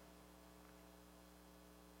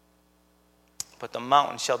 But the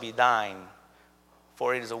mountain shall be thine,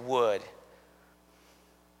 for it is a wood.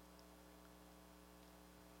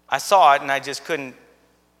 I saw it and I just couldn't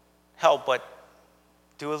help but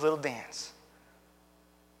do a little dance.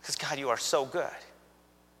 Because God, you are so good.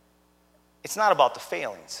 It's not about the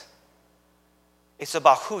failings. It's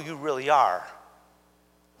about who you really are,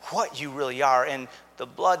 what you really are, and the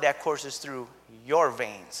blood that courses through your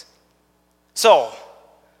veins. So,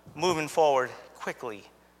 moving forward quickly,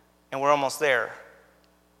 and we're almost there.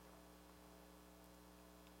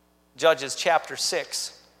 Judges chapter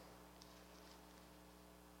 6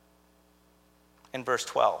 and verse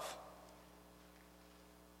 12.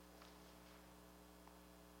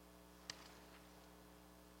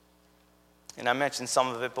 And I mentioned some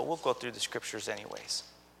of it, but we'll go through the scriptures anyways.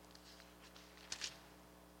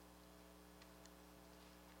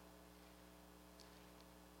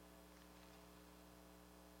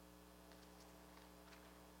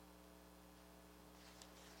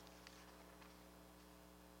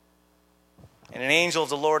 And an angel of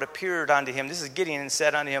the Lord appeared unto him. This is Gideon, and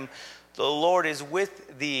said unto him, the Lord is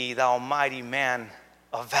with thee, thou mighty man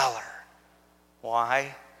of valor.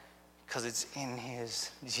 Why? Because it's in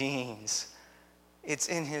his genes. It's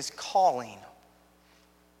in his calling.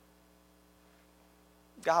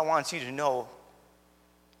 God wants you to know,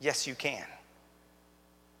 yes, you can.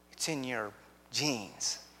 It's in your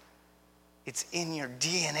genes. It's in your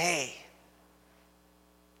DNA.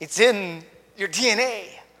 It's in your DNA.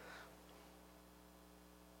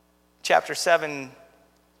 Chapter 7,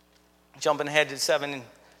 jumping ahead to 7,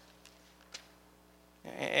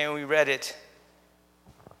 and we read it,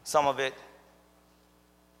 some of it.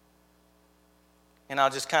 And I'll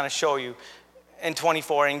just kind of show you. In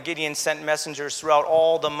 24, and Gideon sent messengers throughout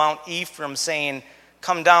all the Mount Ephraim, saying,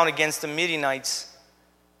 come down against the Midianites.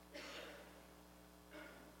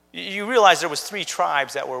 You realize there was 3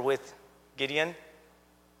 tribes that were with Gideon.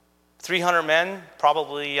 300 men,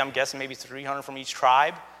 probably, I'm guessing maybe 300 from each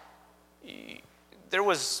tribe. There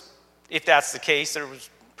was, if that's the case, there was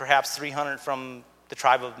perhaps 300 from the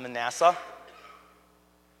tribe of Manasseh.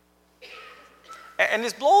 And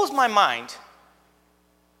this blows my mind,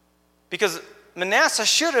 because Manasseh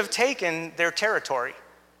should have taken their territory.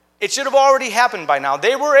 It should have already happened by now.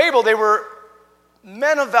 They were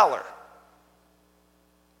men of valor.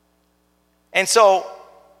 And so,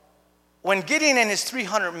 when Gideon and his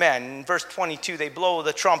 300 men, in verse 22, they blow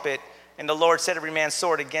the trumpet, and the Lord set every man's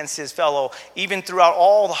sword against his fellow, even throughout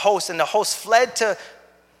all the hosts, and the hosts fled to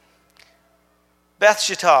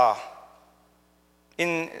Bethshittah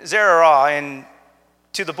in Zerah, and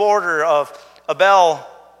to the border of Abel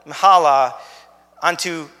Mahalah,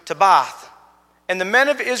 unto Tabbath. And the men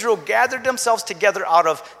of Israel gathered themselves together out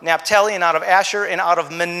of Naphtali and out of Asher and out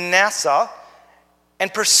of Manasseh,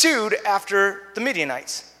 and pursued after the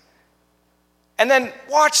Midianites. And then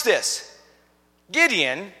watch this.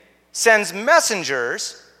 Gideon sends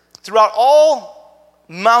messengers throughout all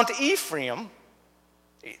Mount Ephraim,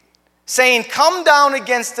 saying, come down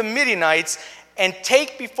against the Midianites and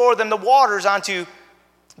take before them the waters onto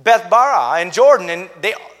Bethbarah and Jordan. And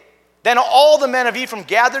then all the men of Ephraim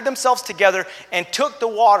gathered themselves together and took the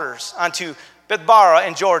waters onto Bethbarah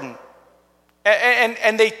and Jordan.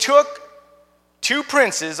 And they took 2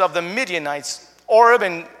 princes of the Midianites, Oreb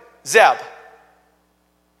and Zeb.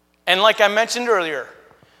 And like I mentioned earlier,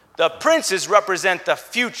 the princes represent the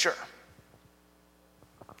future.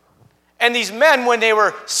 And these men, when they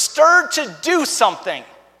were stirred to do something,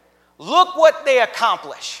 look what they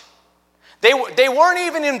accomplish. They weren't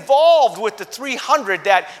even involved with the 300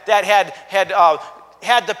 that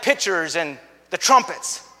had the pitchers and the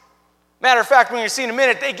trumpets. Matter of fact, when you see in a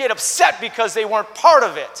minute, they get upset because they weren't part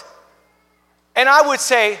of it. And I would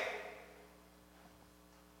say,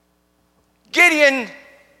 Gideon,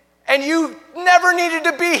 and you never needed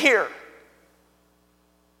to be here.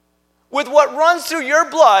 With what runs through your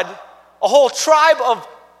blood, a whole tribe of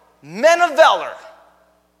men of valor.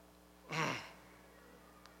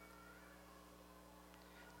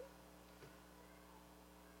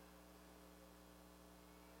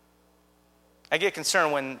 I get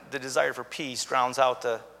concerned when the desire for peace drowns out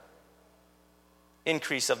the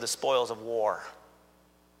increase of the spoils of war.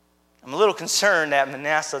 I'm a little concerned that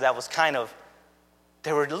Manasseh,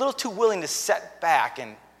 they were a little too willing to set back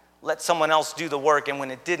and let someone else do the work, and when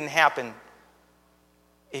it didn't happen,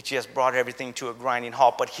 it just brought everything to a grinding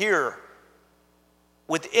halt. But here,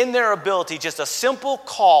 within their ability, just a simple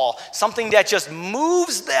call, something that just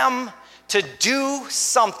moves them to do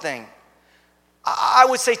something. I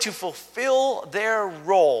would say to fulfill their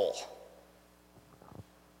role.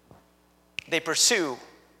 They pursue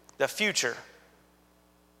the future.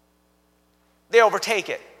 They overtake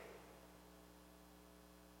it.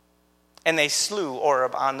 And they slew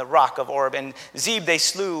Oreb on the rock of Oreb. And Zeb they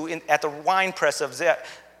slew at the winepress of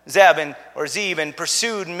Zeb and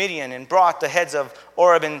pursued Midian and brought the heads of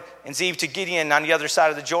Oreb and Zeb to Gideon on the other side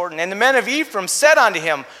of the Jordan. And the men of Ephraim said unto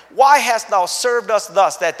him, Why hast thou served us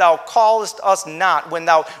thus, that thou callest us not when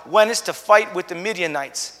thou wentest to fight with the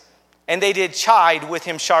Midianites? And they did chide with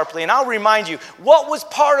him sharply. And I'll remind you, what was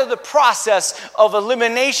part of the process of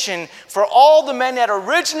elimination for all the men that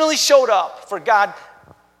originally showed up for God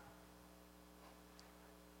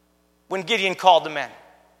when Gideon called the men?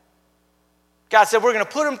 God said, we're going to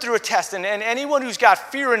put them through a test, and anyone who's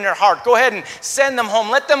got fear in their heart, go ahead and send them home.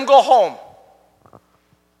 Let them go home.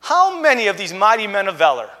 How many of these mighty men of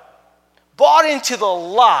valor bought into the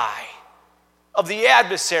lie of the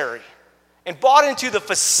adversary and bought into the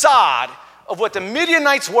facade of what the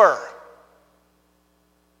Midianites were?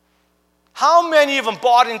 How many of them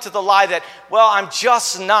bought into the lie that, well, I'm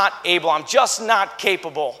just not able, I'm just not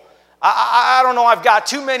capable. I don't know, I've got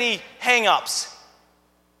too many hang-ups.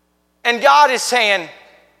 And God is saying,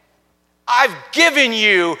 I've given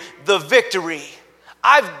you the victory.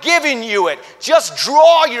 I've given you it. Just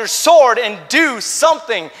draw your sword and do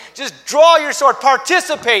something. Just draw your sword,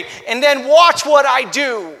 participate, and then watch what I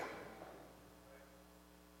do.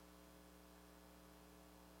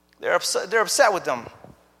 They're upset with them.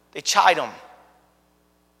 They chide them.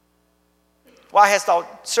 Why hast thou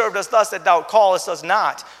served us thus, that thou callest us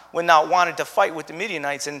not, when thou wanted to fight with the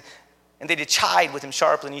Midianites? And they did chide with him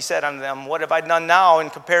sharply, and he said unto them, What have I done now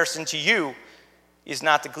in comparison to you? Is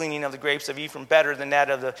not the gleaning of the grapes of Ephraim better than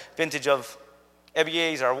that of the vintage of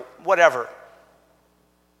Ebiezer, or whatever?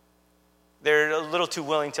 They're a little too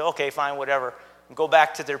willing to, okay, fine, whatever, and go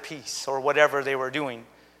back to their peace or whatever they were doing.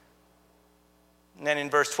 And then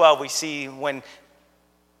in verse 12, we see when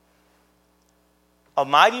a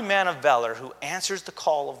mighty man of valor who answers the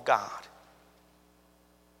call of God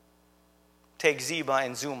takes Zebah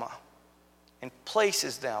and Zuma and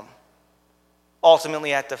places them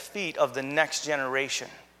ultimately at the feet of the next generation.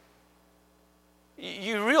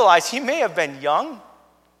 You realize he may have been young,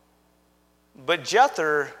 but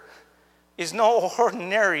Jether is no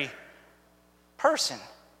ordinary person.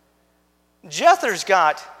 Jether's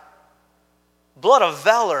got blood of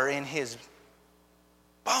valor in his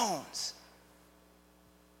bones.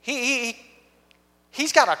 He's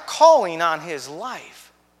got a calling on his life.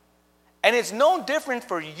 And it's no different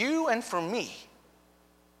for you and for me.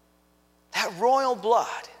 That royal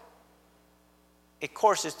blood, it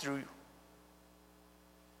courses through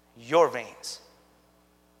your veins.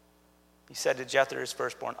 He said to Jether, his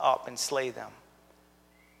firstborn, Up and slay them.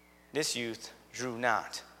 This youth drew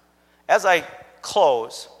not. As I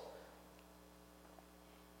close,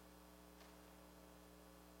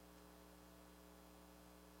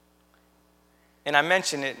 and I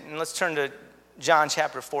mentioned it, and let's turn to John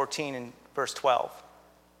chapter 14 and verse 12.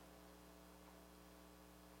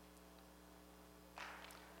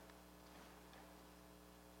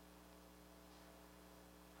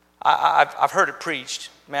 I've heard it preached.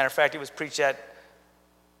 Matter of fact, it was preached at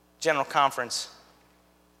General Conference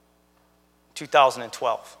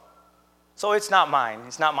 2012. So it's not mine.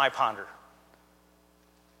 It's not my ponder.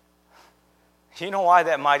 You know why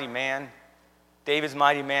that mighty man, David's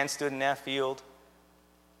mighty man, stood in that field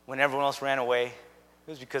when everyone else ran away? It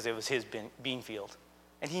was because it was his bean field.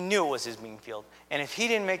 And he knew it was his bean field. And if he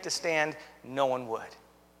didn't make the stand, no one would.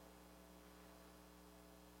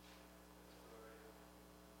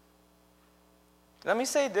 Let me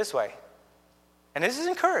say it this way, and this is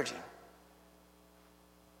encouraging.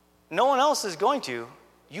 No one else is going to.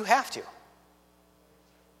 You have to.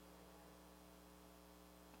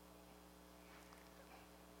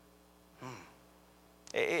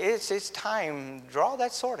 It's time. Draw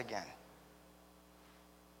that sword again.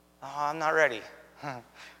 Oh, I'm not ready.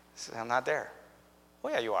 I'm not there.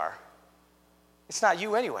 Well, yeah, you are. It's not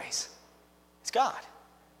you anyways. It's God.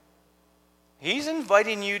 He's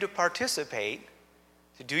inviting you to participate,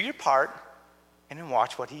 to do your part, and then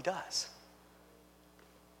watch what he does.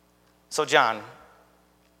 So John,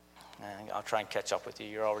 I'll try and catch up with you.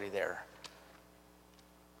 You're already there.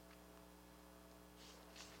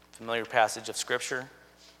 Familiar passage of Scripture.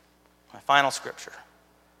 My final scripture.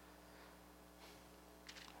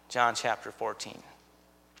 John chapter 14.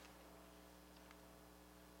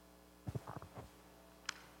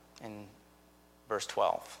 In verse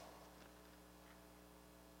 12.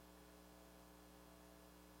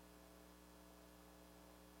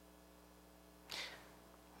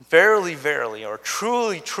 Verily, verily, or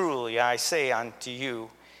truly, truly, I say unto you,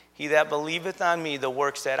 he that believeth on me, the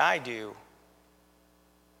works that I do,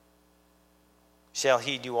 shall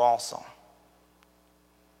he do also.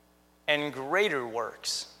 And greater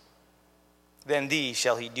works than these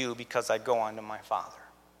shall he do, because I go unto my Father.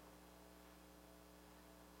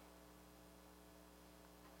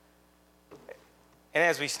 And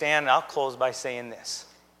as we stand, I'll close by saying this.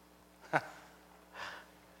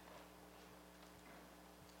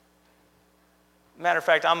 Matter of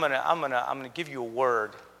fact, I'm gonna give you a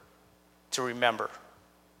word to remember.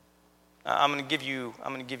 I'm gonna give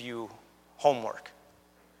you homework.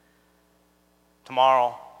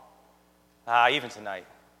 Tomorrow, even tonight,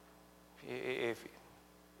 if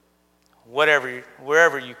wherever you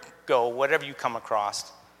go, whatever you come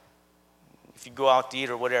across, if you go out to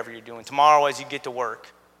eat or whatever you're doing, tomorrow as you get to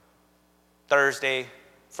work, Thursday,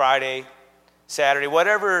 Friday, Saturday,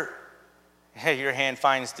 whatever your hand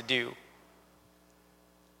finds to do,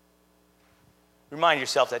 remind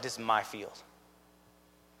yourself that this is my field.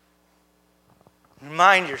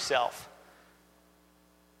 Remind yourself,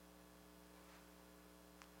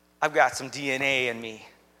 I've got some DNA in me.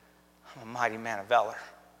 I'm a mighty man of valor.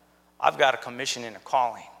 I've got a commission and a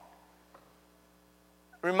calling.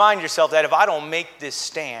 Remind yourself that if I don't make this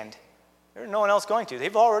stand, there's no one else going to.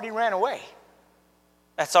 They've already ran away.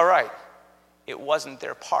 That's all right. It wasn't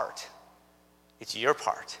their part. It's your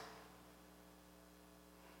part.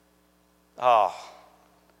 Oh,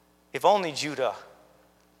 if only Judah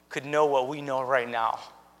could know what we know right now.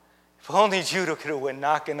 If only Judah could have went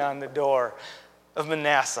knocking on the door of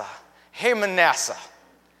Manasseh. Hey, Manasseh,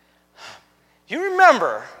 you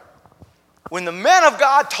remember when the man of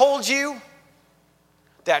God told you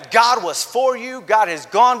that God was for you, God has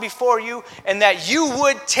gone before you, and that you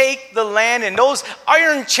would take the land, and those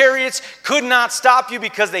iron chariots could not stop you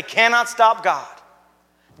because they cannot stop God?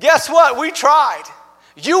 Guess what? We tried.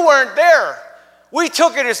 You weren't there. We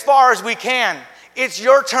took it as far as we can. It's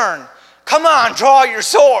your turn. Come on, draw your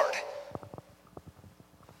sword.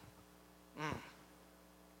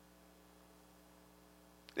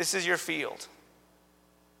 This is your field,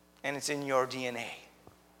 and it's in your DNA.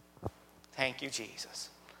 Thank you, Jesus.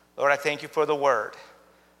 Lord, I thank you for the word.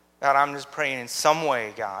 God, I'm just praying in some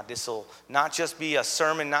way, God, this will not just be a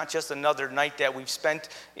sermon, not just another night that we've spent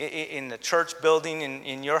in the church building,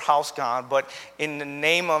 in your house, God, but in the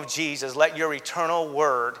name of Jesus, let your eternal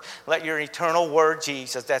word,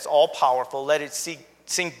 Jesus, that's all powerful, let it sink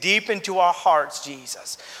deep into our hearts,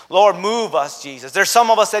 Jesus. Lord, move us, Jesus. There's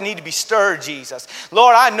some of us that need to be stirred, Jesus.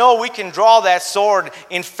 Lord, I know we can draw that sword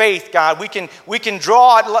in faith, God. We can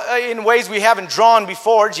draw it in ways we haven't drawn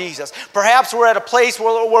before, Jesus. Perhaps we're at a place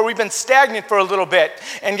where we've been stagnant for a little bit,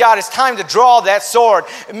 and God, it's time to draw that sword.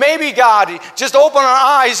 Maybe, God, just open our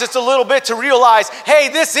eyes just a little bit to realize, hey,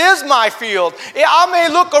 this is my field. I may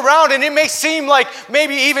look around and it may seem like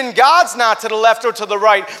maybe even God's not to the left or to the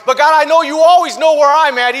right, but God, I know you always know where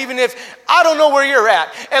I'm at, even if I don't know where you're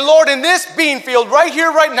at. And Lord, in this bean field right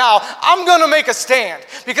here, right now, I'm going to make a stand.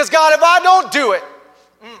 Because God, if I don't do it,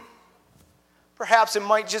 perhaps it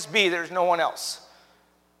might just be there's no one else.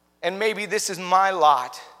 And maybe this is my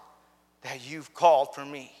lot that you've called for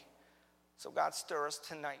me. So God, stir us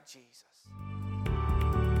tonight, Jesus.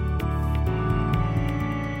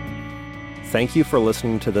 Thank you for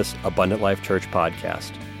listening to this Abundant Life Church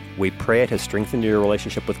podcast. We pray it has strengthened your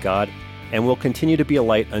relationship with God and will continue to be a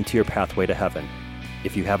light unto your pathway to heaven.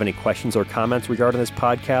 If you have any questions or comments regarding this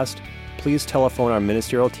podcast, please telephone our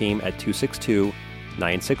ministerial team at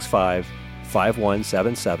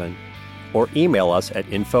 262-965-5177 or email us at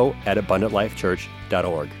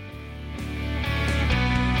info@abundantlifechurch.org.